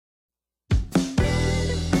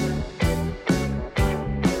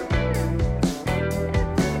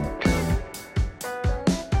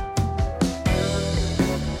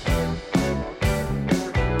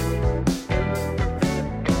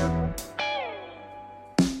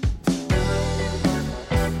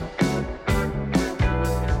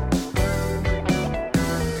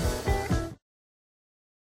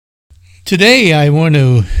Today, I want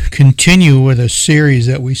to continue with a series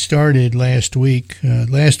that we started last week.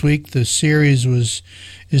 Last week, the series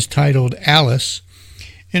is titled Alice,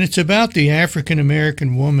 and it's about the African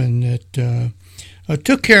American woman that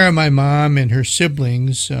took care of my mom and her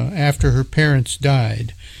siblings after her parents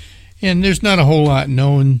died. And there's not a whole lot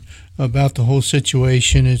known about the whole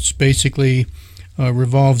situation. It's basically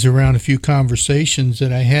revolves around a few conversations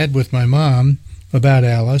that I had with my mom about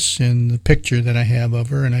Alice and the picture that I have of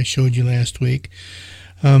her, and I showed you last week.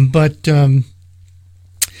 But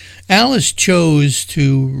Alice chose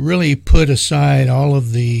to really put aside all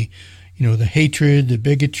of the hatred, the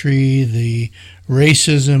bigotry, the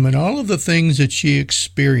racism, and all of the things that she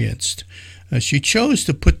experienced. She chose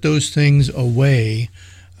to put those things away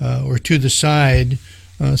or to the side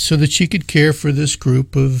so that she could care for this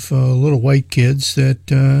group of little white kids that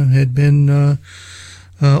had been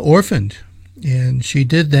orphaned. And she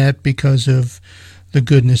did that because of the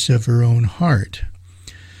goodness of her own heart.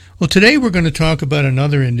 Well, today we're going to talk about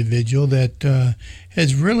another individual that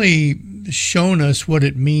has really shown us what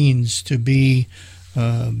it means to be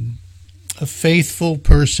a faithful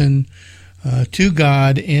person to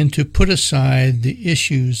God and to put aside the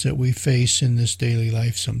issues that we face in this daily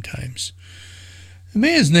life sometimes. The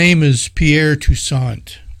man's name is Pierre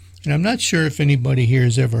Toussaint, and I'm not sure if anybody here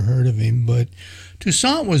has ever heard of him, but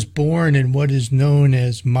Toussaint was born in what is known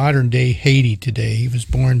as modern-day Haiti today. He was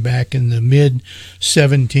born back in the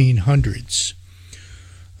mid-1700s.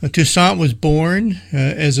 Toussaint was born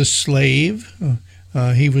as a slave.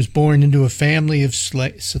 He was born into a family of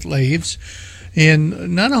slaves,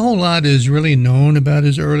 and not a whole lot is really known about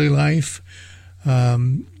his early life.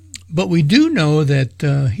 But we do know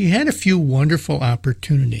that he had a few wonderful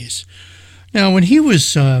opportunities. Now, when he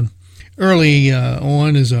was early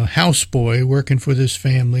on as a houseboy working for this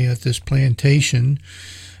family at this plantation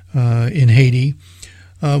in Haiti,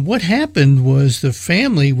 what happened was the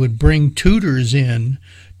family would bring tutors in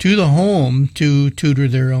to the home to tutor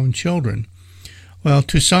their own children. Well,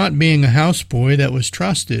 Toussaint, being a houseboy that was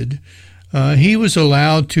trusted, he was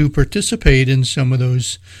allowed to participate in some of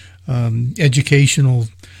those educational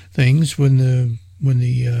things when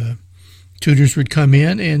the tutors would come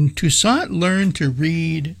in, and Toussaint learned to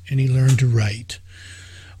read and he learned to write.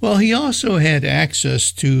 Well, he also had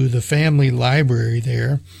access to the family library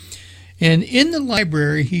there, and in the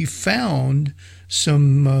library he found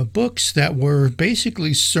some books that were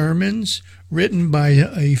basically sermons written by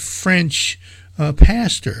a French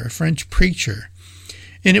pastor, a French preacher.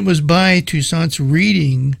 And it was by Toussaint's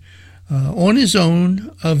reading on his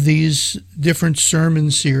own of these different sermon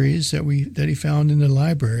series that he found in the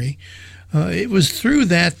library. It was through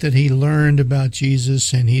that he learned about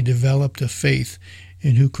Jesus, and he developed a faith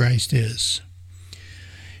in who Christ is.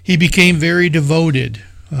 He became very devoted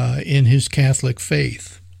in his Catholic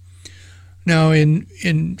faith. Now, in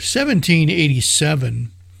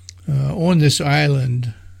 1787, on this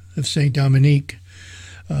island of Saint Dominique,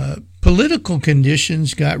 political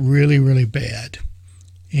conditions got really, really bad,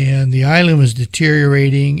 and the island was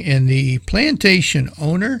deteriorating, and the plantation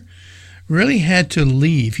owner really had to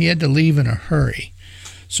leave. He had to leave in a hurry.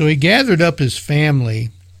 So he gathered up his family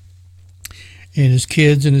and his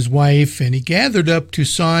kids and his wife, and he gathered up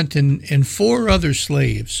Toussaint and 4 other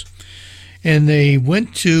slaves, and they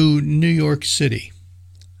went to New York City.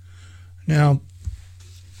 Now,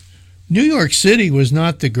 New York City was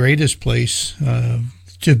not the greatest place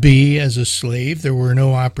to be as a slave. There were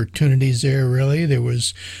no opportunities there, really. There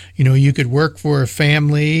was, you could work for a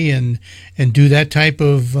family and do that type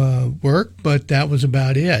of work, but that was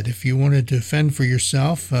about it. If you wanted to fend for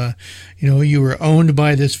yourself, you were owned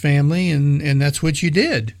by this family, and that's what you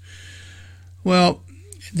did. Well,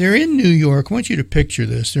 they're in New York. I want you to picture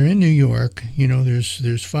this. They're in New York.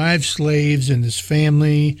 There's 5 slaves in this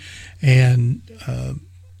family, and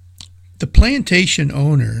the plantation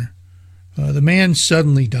owner, the man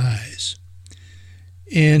suddenly dies,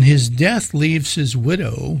 and his death leaves his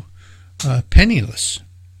widow penniless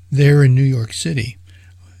there in New York City.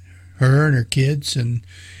 Her and her kids, and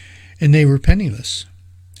they were penniless.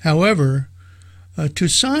 However,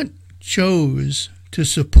 Toussaint chose to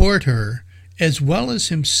support her as well as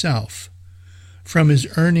himself from his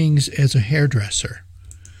earnings as a hairdresser.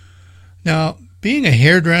 Now, being a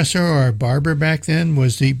hairdresser or a barber back then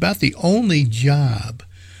was about the only job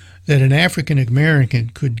that an African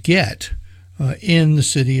American could get in the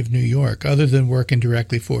city of New York, other than working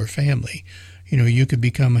directly for a family. You could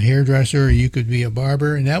become a hairdresser or you could be a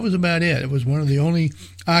barber, and that was about it. It was one of the only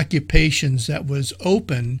occupations that was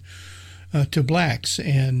open to blacks.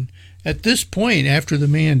 And At this point, after the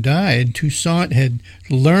man died, Toussaint had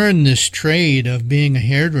learned this trade of being a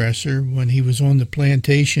hairdresser when he was on the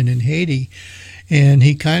plantation in Haiti, and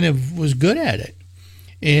he kind of was good at it.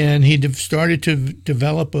 And he started to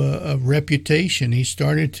develop a reputation. He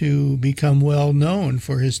started to become well known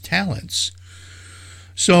for his talents.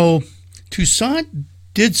 So Toussaint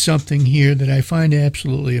did something here that I find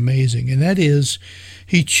absolutely amazing, and that is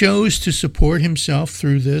he chose to support himself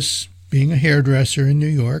through this, being a hairdresser in New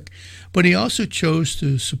York, but he also chose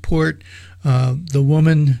to support the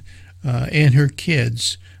woman and her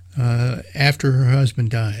kids after her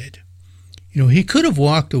husband died. He could have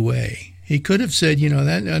walked away. He could have said,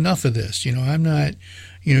 that enough of this. I'm not,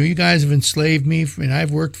 you guys have enslaved me, and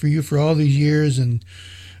I've worked for you for all these years.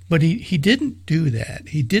 But he didn't do that.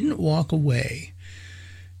 He didn't walk away.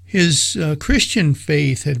 His Christian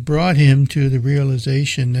faith had brought him to the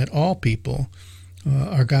realization that all people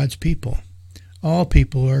are God's people. All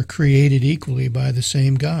people are created equally by the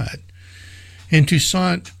same God. And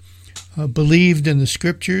Toussaint believed in the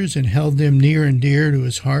scriptures and held them near and dear to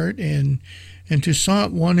his heart, and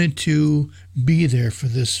Toussaint wanted to be there for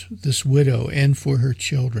this widow and for her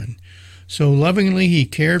children. So lovingly he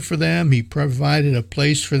cared for them. He provided a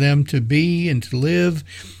place for them to be and to live.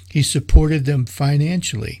 He supported them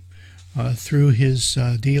financially through his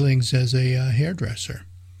dealings as a hairdresser.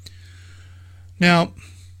 Now,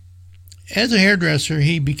 as a hairdresser,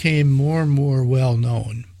 he became more and more well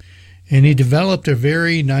known, and he developed a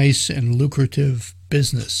very nice and lucrative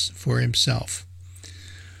business for himself.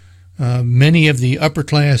 Many of the upper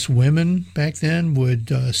class women back then would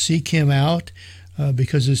seek him out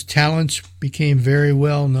because his talents became very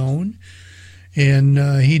well known,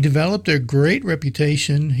 and he developed a great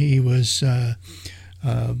reputation. He was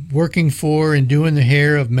working for and doing the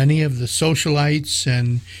hair of many of the socialites,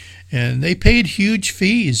 and they paid huge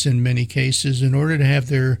fees in many cases in order to have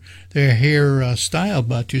their hair styled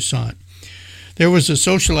by Toussaint. There was a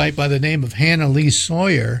socialite by the name of Hannah Lee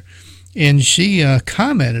Sawyer, and she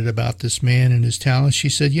commented about this man and his talents. She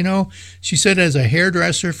said, as a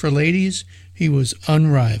hairdresser for ladies, he was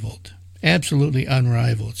unrivaled, absolutely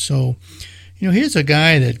unrivaled. So, here's a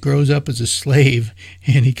guy that grows up as a slave,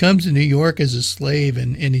 and he comes to New York as a slave,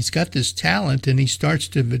 and he's got this talent, and he starts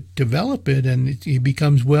to develop it, and he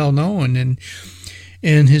becomes well known,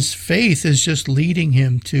 and his faith is just leading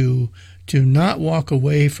him to not walk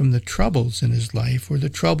away from the troubles in his life or the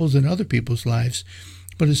troubles in other people's lives,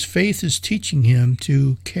 but his faith is teaching him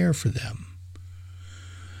to care for them.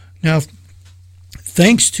 Now,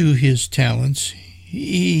 thanks to his talents,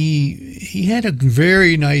 he had a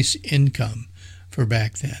very nice income for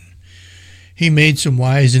back then. He made some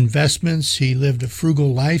wise investments. He lived a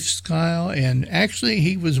frugal lifestyle, and actually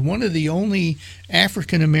he was one of the only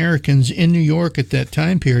African Americans in New York at that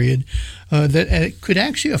time period that could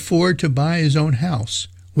actually afford to buy his own house,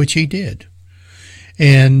 which he did.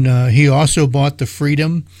 And he also bought the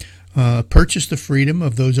freedom, purchased the freedom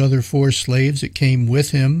of those other 4 slaves that came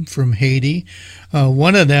with him from Haiti.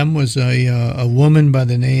 One of them was a woman by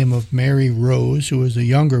the name of Mary Rose, who was a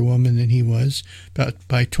younger woman than he was,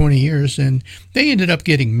 by 20 years, and they ended up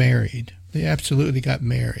getting married. They absolutely got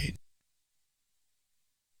married.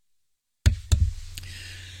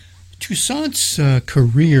 Toussaint's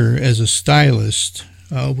career as a stylist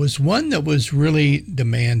was one that was really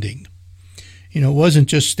demanding. It wasn't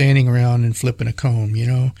just standing around and flipping a comb,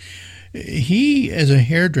 He, as a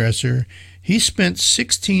hairdresser, he spent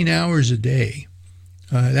 16 hours a day.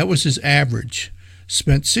 That was his average.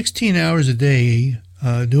 Spent 16 hours a day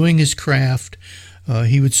doing his craft.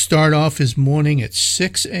 He would start off his morning at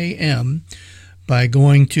 6 a.m. by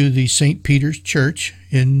going to the St. Peter's Church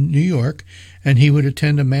in New York, and he would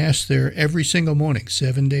attend a mass there every single morning,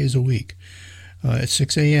 7 days a week, at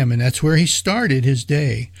 6 a.m., and that's where he started his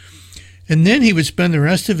day. And then he would spend the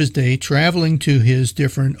rest of his day traveling to his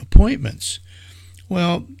different appointments.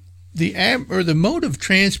 Well, the mode of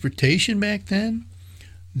transportation back then,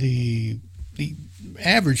 the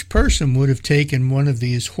average person would have taken one of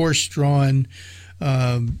these horse-drawn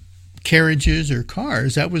carriages or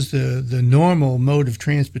cars. That was the normal mode of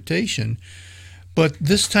transportation. But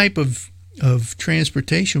this type of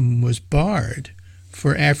transportation was barred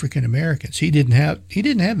for African Americans. He didn't have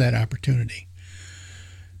that opportunity.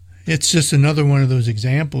 It's just another one of those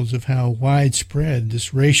examples of how widespread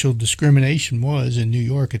this racial discrimination was in New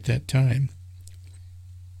York at that time.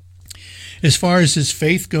 As far as his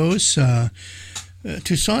faith goes,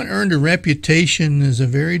 Toussaint earned a reputation as a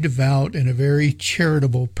very devout and a very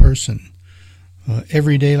charitable person.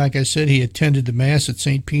 Every day, like I said, he attended the Mass at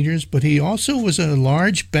St. Peter's, but he also was a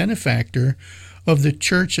large benefactor of the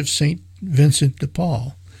Church of St. Vincent de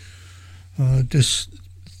Paul.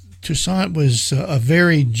 Toussaint was a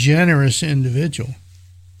very generous individual.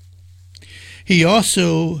 He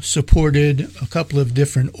also supported a couple of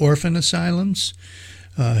different orphan asylums.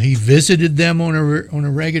 He visited them on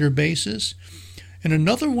a regular basis. And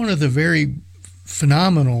another one of the very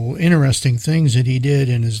phenomenal, interesting things that he did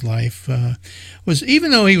in his life was,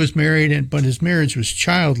 even though he was married, but his marriage was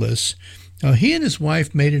childless, he and his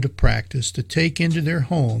wife made it a practice to take into their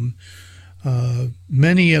home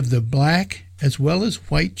many of the black as well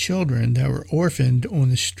as white children that were orphaned on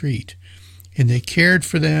the street. And they cared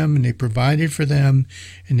for them, and they provided for them,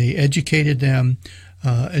 and they educated them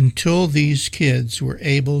until these kids were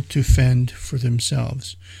able to fend for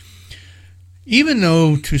themselves. Even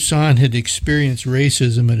though Toussaint had experienced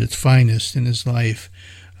racism at its finest in his life,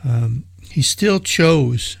 he still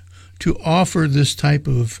chose to offer this type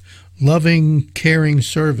of loving, caring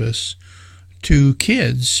service to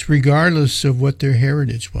kids, regardless of what their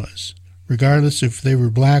heritage was. Regardless if they were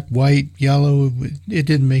black, white, yellow, it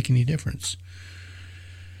didn't make any difference.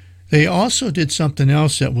 They also did something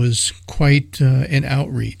else that was quite an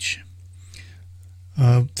outreach.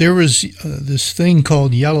 There was this thing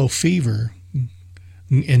called yellow fever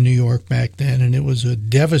in New York back then, and it was a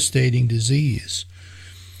devastating disease.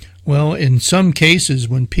 Well, in some cases,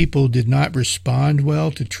 when people did not respond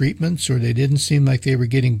well to treatments, or they didn't seem like they were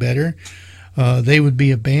getting better, they would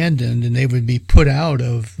be abandoned, and they would be put out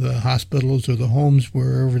of the hospitals or the homes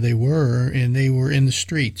wherever they were, and they were in the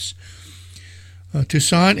streets.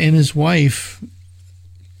 Toussaint and his wife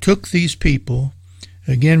took these people,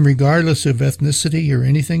 again, regardless of ethnicity or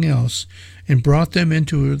anything else, and brought them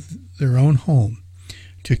into their own home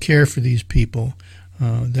to care for these people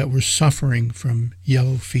that were suffering from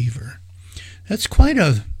yellow fever. That's quite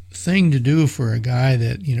a thing to do for a guy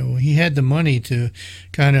that, he had the money to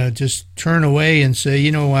kind of just turn away and say,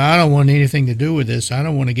 I don't want anything to do with this. I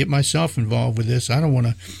don't want to get myself involved with this. I don't want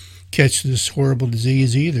to catch this horrible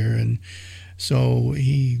disease either. And so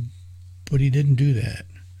but he didn't do that.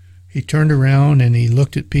 He turned around and he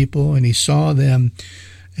looked at people and he saw them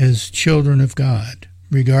as children of God,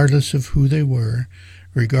 regardless of who they were,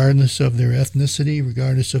 regardless of their ethnicity,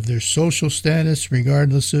 regardless of their social status,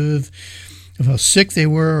 regardless of how sick they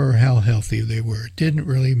were or how healthy they were. It didn't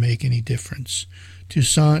really make any difference.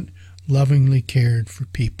 Toussaint lovingly cared for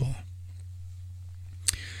people.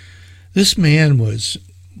 This man was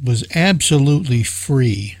absolutely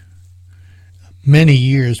free many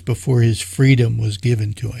years before his freedom was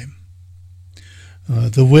given to him.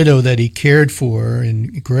 The widow that he cared for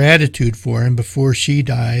in gratitude for him before she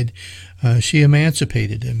died, she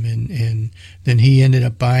emancipated him, and then he ended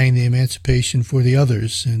up buying the emancipation for the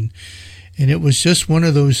others. And it was just one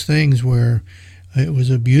of those things where it was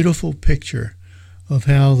a beautiful picture of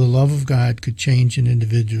how the love of God could change an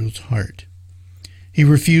individual's heart. He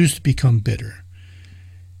refused to become bitter.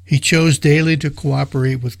 He chose daily to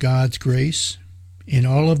cooperate with God's grace in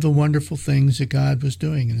all of the wonderful things that God was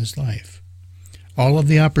doing in his life. All of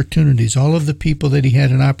the opportunities, all of the people that he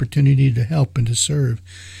had an opportunity to help and to serve,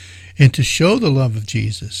 and to show the love of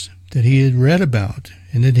Jesus that he had read about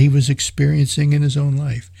and that he was experiencing in his own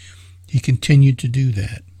life. He continued to do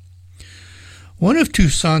that. One of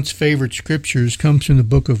Toussaint's favorite scriptures comes from the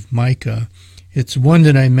book of Micah. It's one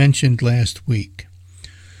that I mentioned last week.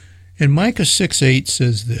 And Micah 6:8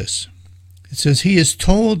 says this. It says, "He has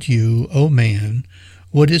told you, O man,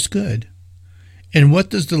 what is good. And what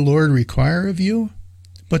does the Lord require of you?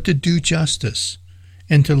 But to do justice,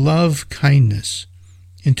 and to love kindness,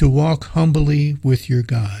 and to walk humbly with your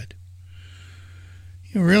God."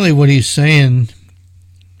 Really what he's saying,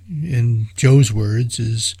 in Joe's words,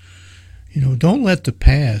 is, don't let the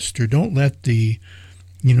past, or don't let the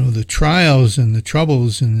trials and the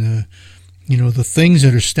troubles and the things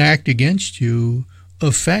that are stacked against you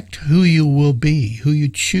affect who you will be, who you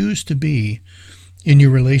choose to be in your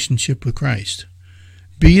relationship with Christ.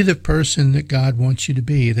 Be the person that God wants you to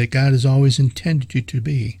be, that God has always intended you to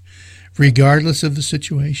be, regardless of the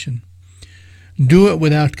situation. Do it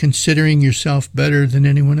without considering yourself better than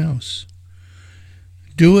anyone else.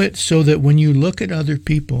 Do it so that when you look at other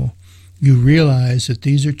people, you realize that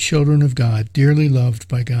these are children of God, dearly loved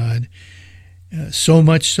by God, so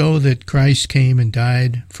much so that Christ came and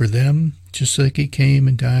died for them, just like he came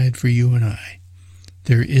and died for you and I.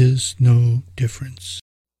 There is no difference.